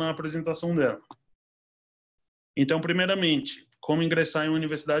falou na apresentação dela. Então, primeiramente, como ingressar em uma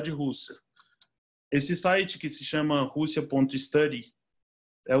universidade russa. Esse site, que se chama russia.study,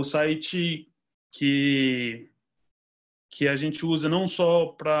 é o site que a gente usa não só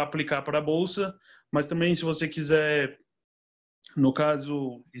para aplicar para a bolsa, mas também se você quiser, no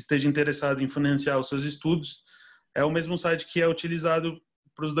caso, esteja interessado em financiar os seus estudos, é o mesmo site que é utilizado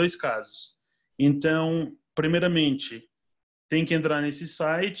para os dois casos. Então, primeiramente, tem que entrar nesse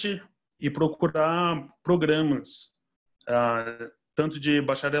site e procurar programas, tanto de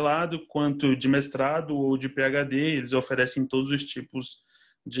bacharelado quanto de mestrado ou de PhD. Eles oferecem todos os tipos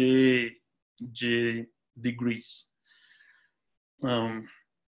de degrees.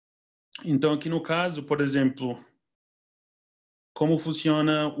 Então, aqui no caso, por exemplo, como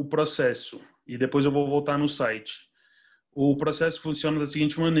funciona o processo, e depois eu vou voltar no site. O processo funciona da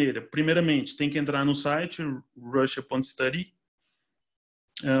seguinte maneira. Primeiramente, tem que entrar no site, russia.study,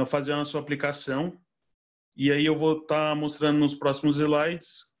 fazer a sua aplicação, e aí eu vou estar mostrando nos próximos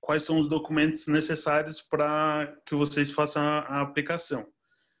slides quais são os documentos necessários para que vocês façam a aplicação.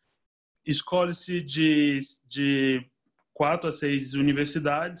 Escolhe-se de 4 a 6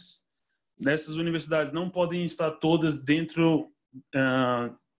 universidades. Nessas universidades não podem estar todas dentro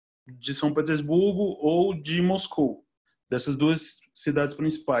de São Petersburgo ou de Moscou. Dessas 2 cidades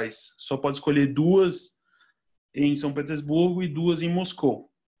principais, só pode escolher 2 em São Petersburgo e 2 em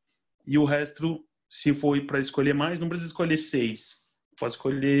Moscou. E o resto, se for para escolher mais, não precisa escolher 6. Pode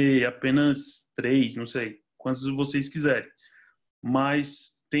escolher apenas 3, não sei, quantos vocês quiserem.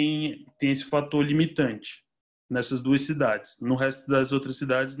 Mas tem esse fator limitante nessas 2 cidades. No resto das outras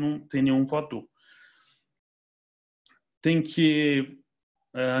cidades não tem nenhum fator. Tem que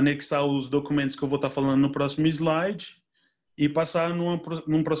anexar os documentos que eu vou estar falando no próximo slide e passar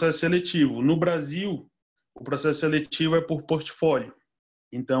num processo seletivo. No Brasil, o processo seletivo é por portfólio.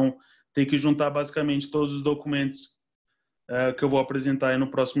 Então, tem que juntar basicamente todos os documentos que eu vou apresentar aí no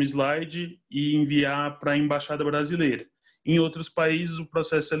próximo slide e enviar para a Embaixada Brasileira. Em outros países, o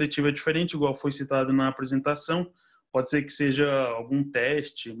processo seletivo é diferente, igual foi citado na apresentação. Pode ser que seja algum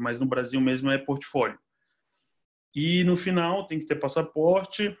teste, mas no Brasil mesmo é portfólio. E no final, tem que ter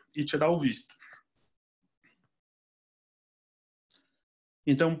passaporte e tirar o visto.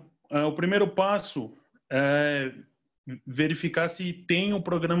 Então, o primeiro passo é verificar se tem um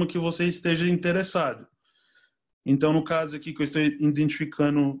programa que você esteja interessado. Então, no caso aqui que eu estou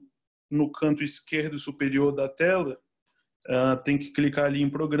identificando no canto esquerdo superior da tela, tem que clicar ali em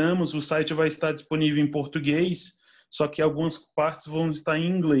programas. O site vai estar disponível em português, só que algumas partes vão estar em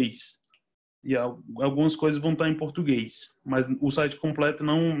inglês e algumas coisas vão estar em português, mas o site completo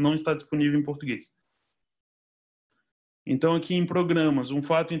não está disponível em português. Então, aqui em programas, um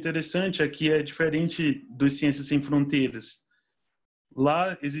fato interessante é que é diferente dos Ciências Sem Fronteiras.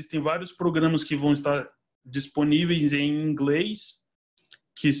 Lá existem vários programas que vão estar disponíveis em inglês,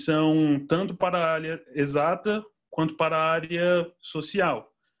 que são tanto para a área exata quanto para a área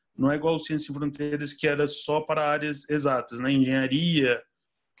social. Não é igual ao Ciências Sem Fronteiras, que era só para áreas exatas, né? Engenharia,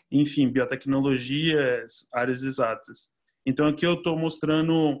 enfim, biotecnologia, áreas exatas. Então, aqui eu estou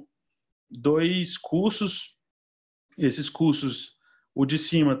mostrando 2 cursos. Esses cursos, o de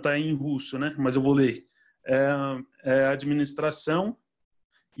cima está em russo, né? Mas eu vou ler. É administração,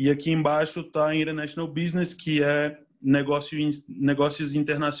 e aqui embaixo está International Business, que é negócios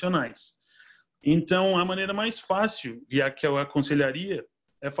internacionais. Então, a maneira mais fácil, e a que eu aconselharia,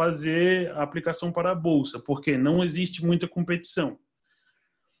 é fazer a aplicação para a bolsa, porque não existe muita competição.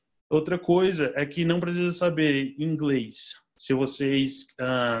 Outra coisa é que não precisa saber inglês. Se vocês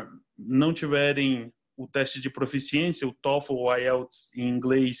não tiverem o teste de proficiência, o TOEFL ou IELTS em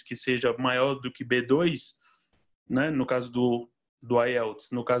inglês, que seja maior do que B2, né? No caso do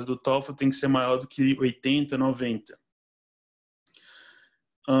IELTS. No caso do TOEFL, tem que ser maior do que 80, 90.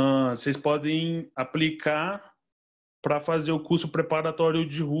 Vocês podem aplicar para fazer o curso preparatório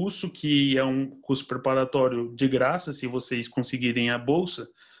de russo, que é um curso preparatório de graça, se vocês conseguirem a bolsa,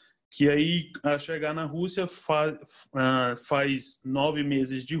 que aí, a chegar na Rússia, faz 9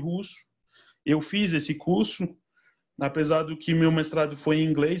 meses de russo. Eu fiz esse curso, apesar do que meu mestrado foi em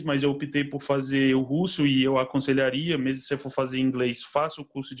inglês, mas eu optei por fazer o russo e eu aconselharia, mesmo se você for fazer inglês, faça o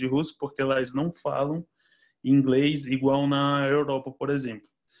curso de russo, porque elas não falam inglês igual na Europa, por exemplo.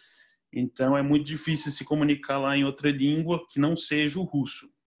 Então, é muito difícil se comunicar lá em outra língua que não seja o russo.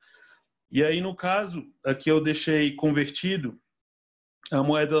 E aí, no caso, aqui eu deixei convertido, a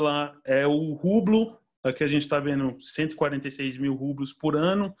moeda lá é o rublo, aqui a gente está vendo 146 mil rublos por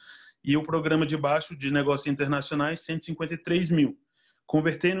ano, e o programa de baixo de negócios internacionais, 153 mil.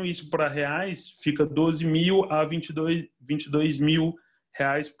 Convertendo isso para reais, fica 12 mil a 22 mil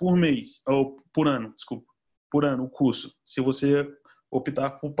reais por mês, ou por ano, desculpa, por ano o curso, se você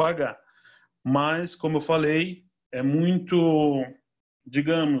optar por pagar. Mas, como eu falei, é muito,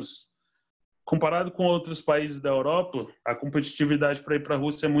 digamos, comparado com outros países da Europa, a competitividade para ir para a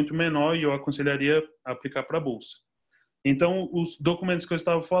Rússia é muito menor e eu aconselharia aplicar para a bolsa. Então, os documentos que eu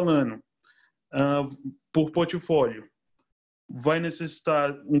estava falando, por portfólio, vai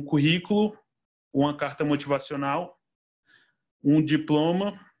necessitar um currículo, uma carta motivacional, um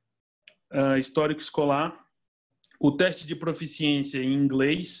diploma, histórico escolar, o teste de proficiência em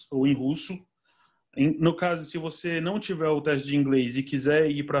inglês ou em russo. No caso, se você não tiver o teste de inglês e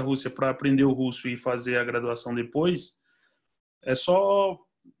quiser ir para a Rússia para aprender o russo e fazer a graduação depois, é só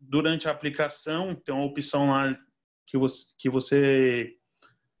durante a aplicação, tem uma opção lá que você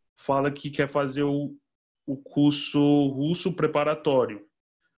fala que quer fazer o curso russo preparatório.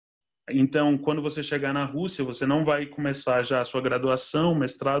 Então, quando você chegar na Rússia, você não vai começar já a sua graduação,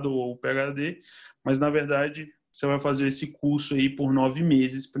 mestrado ou PhD, mas, na verdade, você vai fazer esse curso aí por 9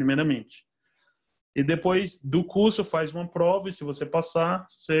 meses, primeiramente. E depois do curso faz uma prova e se você passar,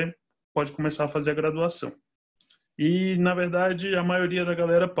 você pode começar a fazer a graduação. E, na verdade, a maioria da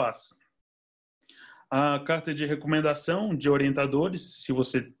galera passa. A carta de recomendação de orientadores, se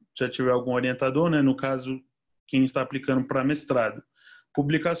você já tiver algum orientador, né? No caso, quem está aplicando para mestrado.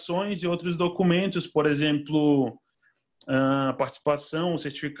 Publicações e outros documentos, por exemplo, participação,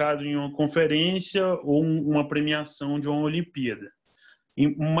 certificado em uma conferência ou uma premiação de uma Olimpíada. E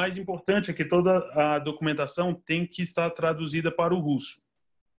o mais importante é que toda a documentação tem que estar traduzida para o russo.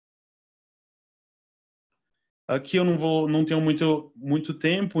 Aqui eu não tenho muito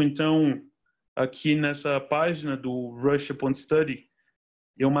tempo, então aqui nessa página do Russia.study,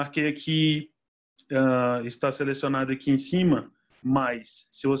 eu marquei aqui, está selecionado aqui em cima, mas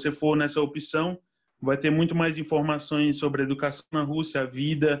se você for nessa opção, vai ter muito mais informações sobre a educação na Rússia, a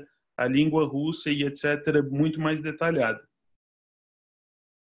vida, a língua russa e etc., muito mais detalhado.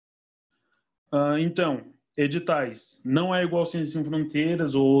 Então, editais. Não é igual Ciências Sem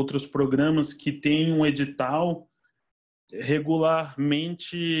Fronteiras ou outros programas que têm um edital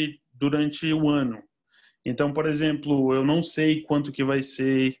regularmente durante o ano. Então, por exemplo, eu não sei quanto que vai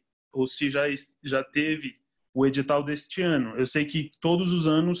ser, ou se já teve o edital deste ano. Eu sei que todos os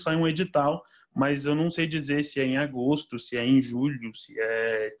anos sai um edital, mas eu não sei dizer se é em agosto, se é em julho, se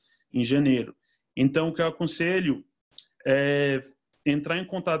é em janeiro. Então, o que eu aconselho é entrar em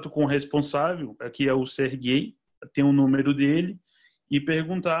contato com o responsável, aqui é o Serguei, tem o número dele, e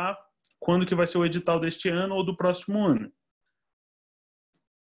perguntar quando que vai ser o edital deste ano ou do próximo ano.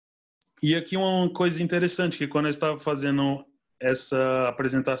 E aqui uma coisa interessante, que quando eu estava fazendo essa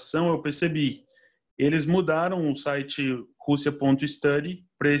apresentação, eu percebi. Eles mudaram o site russia.study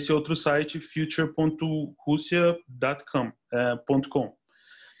para esse outro site, future.russia.com.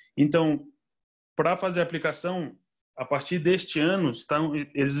 Então, para fazer a aplicação, a partir deste ano,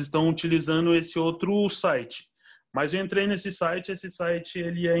 eles estão utilizando esse outro site. Mas eu entrei nesse site, esse site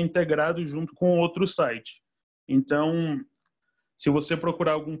ele é integrado junto com outro site. Então, se você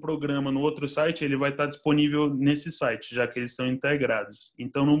procurar algum programa no outro site, ele vai estar disponível nesse site, já que eles são integrados.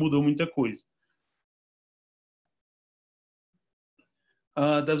 Então, não mudou muita coisa.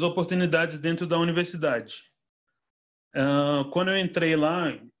 Das oportunidades dentro da universidade. Quando eu entrei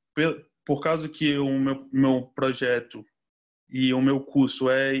lá, por causa que o meu projeto e o meu curso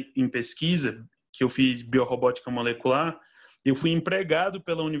é em pesquisa, que eu fiz biorrobótica molecular, eu fui empregado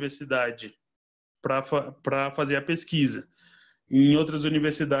pela universidade para fazer a pesquisa. Em outras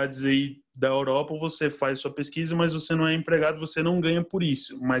universidades aí da Europa, você faz sua pesquisa, mas você não é empregado, você não ganha por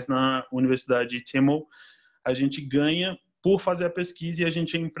isso. Mas na Universidade de TMO, a gente ganha por fazer a pesquisa e a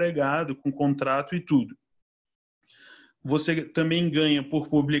gente é empregado com contrato e tudo. Você também ganha por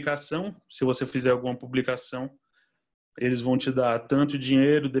publicação, se você fizer alguma publicação, eles vão te dar tanto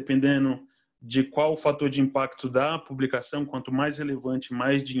dinheiro, dependendo de qual o fator de impacto da publicação, quanto mais relevante,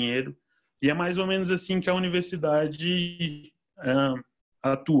 mais dinheiro. E é mais ou menos assim que a universidade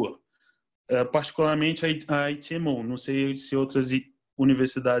atua. Particularmente a ITMO, não sei se outras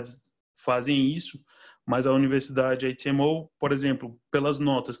universidades fazem isso, mas a universidade ITMO, por exemplo, pelas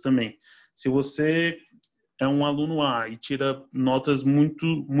notas também. Se você é um aluno A e tira notas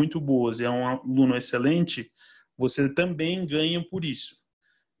muito boas, é um aluno excelente, você também ganha por isso.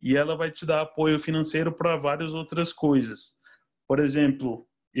 E ela vai te dar apoio financeiro para várias outras coisas. Por exemplo,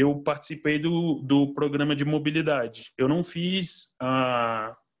 eu participei do programa de mobilidade. Eu não fiz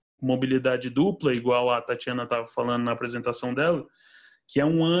a mobilidade dupla, igual a Tatiana estava falando na apresentação dela, que é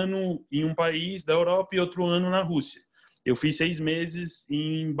um ano em um país da Europa e outro ano na Rússia. Eu fiz 6 meses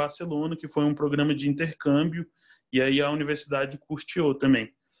em Barcelona, que foi um programa de intercâmbio, e aí a universidade custeou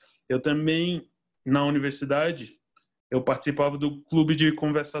também. Eu também, na universidade, eu participava do clube de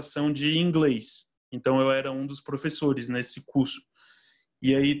conversação de inglês. Então, eu era um dos professores nesse curso.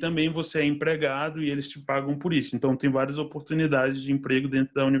 E aí também você é empregado e eles te pagam por isso. Então, tem várias oportunidades de emprego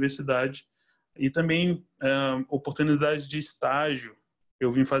dentro da universidade e também oportunidades de estágio. Eu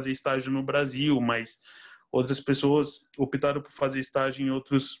vim fazer estágio no Brasil, mas outras pessoas optaram por fazer estágio em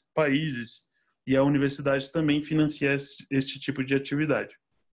outros países e a universidade também financia este tipo de atividade.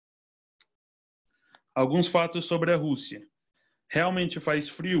 Alguns fatos sobre a Rússia. Realmente faz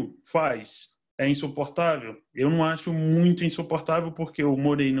frio? Faz. É insuportável? Eu não acho muito insuportável, porque eu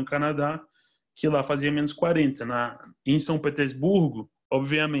morei no Canadá, que lá fazia menos 40. Em São Petersburgo,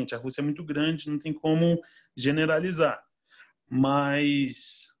 obviamente, a Rússia é muito grande, não tem como generalizar.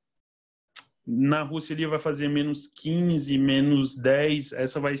 Mas na Rússia ele vai fazer menos 15, menos 10,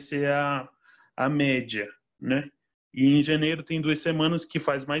 essa vai ser a média, né? E em janeiro tem 2 semanas que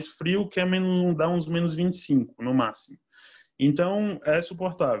faz mais frio, que dá uns menos 25 no máximo. Então, é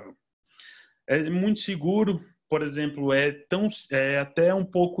suportável. É muito seguro, por exemplo, é até um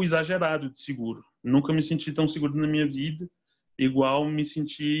pouco exagerado de seguro. Nunca me senti tão seguro na minha vida, igual me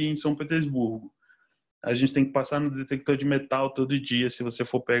senti em São Petersburgo. A gente tem que passar no detector de metal todo dia, se você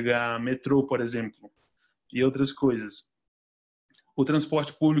for pegar metrô, por exemplo, e outras coisas. O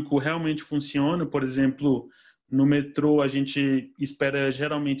transporte público realmente funciona, por exemplo, no metrô a gente espera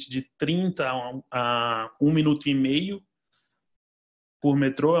geralmente de 30 a 1 minuto e meio por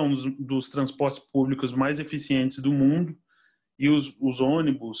metrô, é um dos transportes públicos mais eficientes do mundo. E os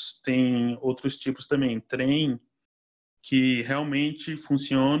ônibus têm outros tipos também, trem, que realmente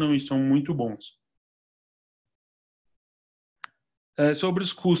funcionam e são muito bons. Sobre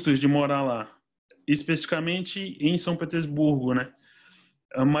os custos de morar lá, especificamente em São Petersburgo, né?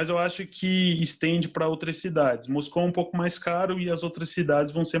 Mas eu acho que estende para outras cidades. Moscou é um pouco mais caro e as outras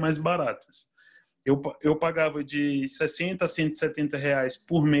cidades vão ser mais baratas. Eu pagava de 60 a 170 reais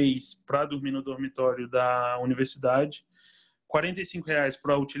por mês para dormir no dormitório da universidade, 45 reais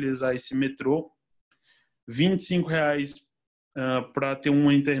para utilizar esse metrô, 25 reais para ter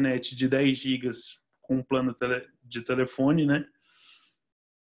uma internet de 10 gigas com um plano de telefone, né?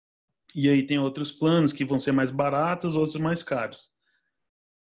 E aí tem outros planos que vão ser mais baratos, outros mais caros.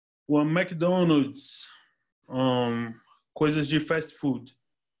 O McDonald's, coisas de fast food.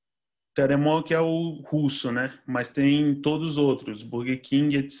 Teremol, que é o russo, né? Mas tem todos os outros, Burger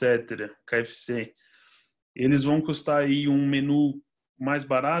King, etc., KFC. Eles vão custar aí um menu mais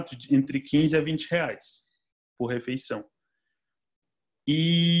barato, entre 15 a 20 reais por refeição.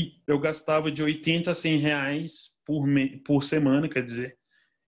 E eu gastava de 80 a 100 reais por semana, quer dizer,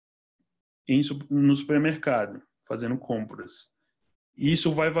 no supermercado, fazendo compras.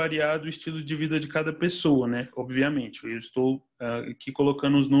 Isso vai variar do estilo de vida de cada pessoa, né? Obviamente. Eu estou aqui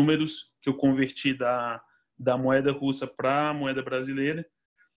colocando os números que eu converti da moeda russa para a moeda brasileira,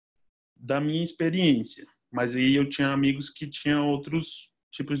 da minha experiência. Mas aí eu tinha amigos que tinham outros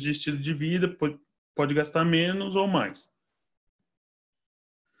tipos de estilo de vida, pode gastar menos ou mais.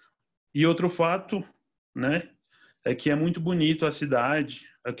 E outro fato, né, é que é muito bonito a cidade.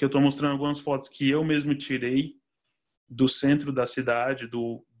 Aqui eu estou mostrando algumas fotos que eu mesmo tirei do centro da cidade,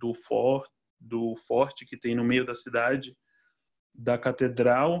 do forte que tem no meio da cidade, da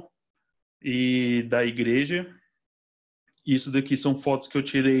catedral e da igreja. Isso daqui são fotos que eu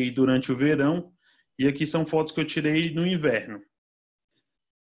tirei durante o verão e aqui são fotos que eu tirei no inverno.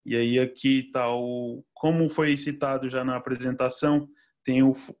 E aí aqui está como foi citado já na apresentação, tem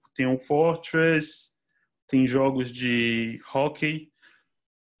o Fortress, tem jogos de hóquei.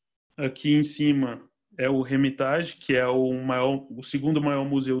 Aqui em cima é o Hermitage, que é o segundo maior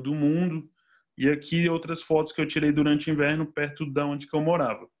museu do mundo. E aqui outras fotos que eu tirei durante o inverno, perto da onde que eu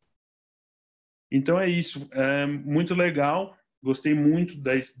morava. Então é isso, é muito legal. gostei muito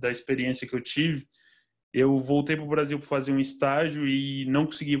da experiência que eu tive. Eu voltei para o Brasil para fazer um estágio e não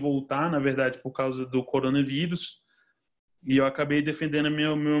consegui voltar, na verdade, por causa do coronavírus. E eu acabei defendendo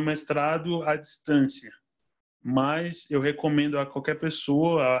meu mestrado à distância. Mas eu recomendo a qualquer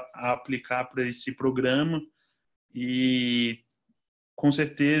pessoa a aplicar para esse programa e com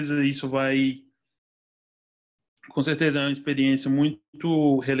certeza isso vai... Com certeza é uma experiência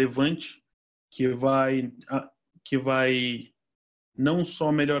muito relevante que vai não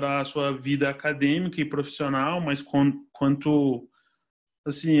só melhorar a sua vida acadêmica e profissional, mas quanto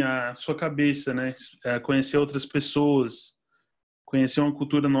assim a sua cabeça, né? Conhecer outras pessoas, conhecer uma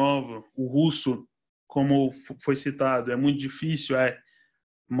cultura nova. O russo, como foi citado, é muito difícil,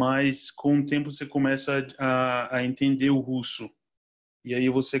 mas com o tempo você começa a entender o russo e aí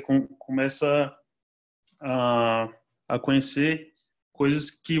você começa a conhecer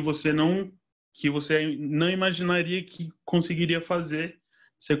coisas que você não imaginaria que conseguiria fazer.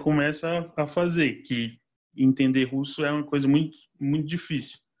 Você começa a fazer, que entender russo é uma coisa muito muito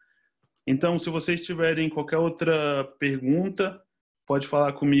difícil. Então, se vocês tiverem qualquer outra pergunta, pode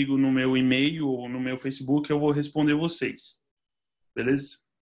falar comigo no meu e-mail ou no meu Facebook, eu vou responder vocês. Beleza?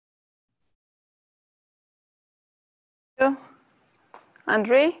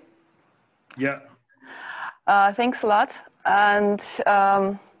 Andre? Yeah. Thanks a lot, and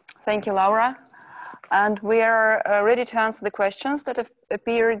thank you, Laura. And we are ready to answer the questions that have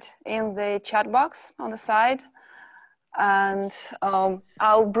appeared in the chat box on the side. And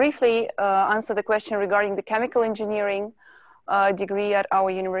I'll briefly answer the question regarding the chemical engineering degree at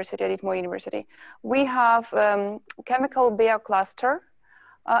our university, at ITMO University. We have chemical biocluster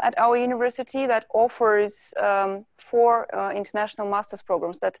at our university that offers 4 international master's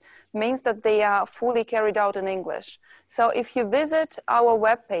programs. That means that they are fully carried out in English. So if you visit our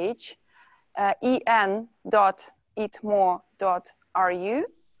webpage, en.itmo.ru,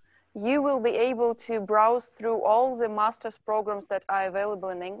 you will be able to browse through all the master's programs that are available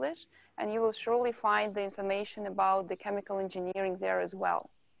in English, and you will surely find the information about the chemical engineering there as well.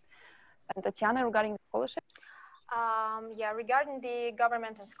 And Tatiana, regarding the scholarships? Yeah, regarding the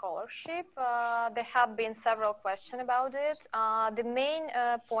governmental scholarship, there have been several questions about it. The main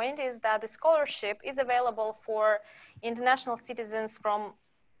point is that the scholarship is available for international citizens from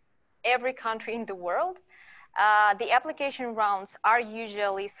every country in the world. The application rounds are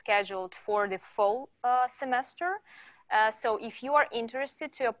usually scheduled for the fall semester. So if you are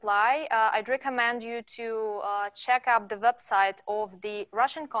interested to apply, I'd recommend you to check out the website of the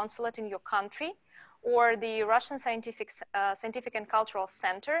Russian consulate in your country or the Russian Scientific and Cultural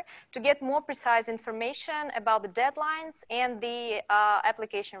Center to get more precise information about the deadlines and the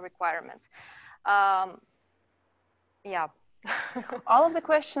application requirements. Yeah. All of the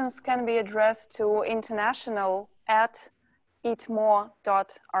questions can be addressed to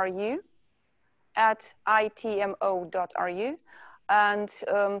international@itmo.ru, at itmo.ru, and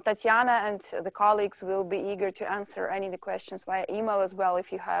Tatiana and the colleagues will be eager to answer any of the questions via email as well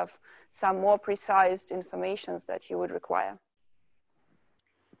if you have some more precise information that you would require.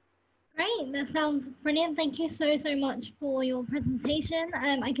 Great, that sounds brilliant. Thank you so much for your presentation.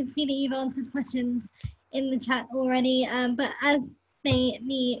 I can see that you've answered questions in the chat already, but as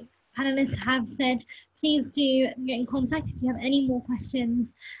the panelists have said, please do get in contact if you have any more questions,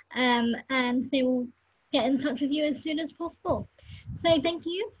 and they will get in touch with you as soon as possible. So thank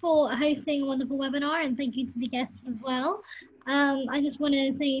you for hosting a wonderful webinar, and thank you to the guests as well. I just want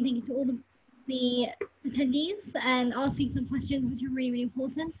to say thank you to all the attendees and asking some questions which are really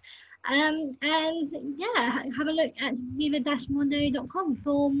important. And yeah, have a look at viva-mundo.com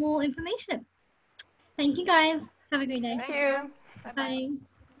for more information. Thank you guys. Have a great day. Thank you. Bye.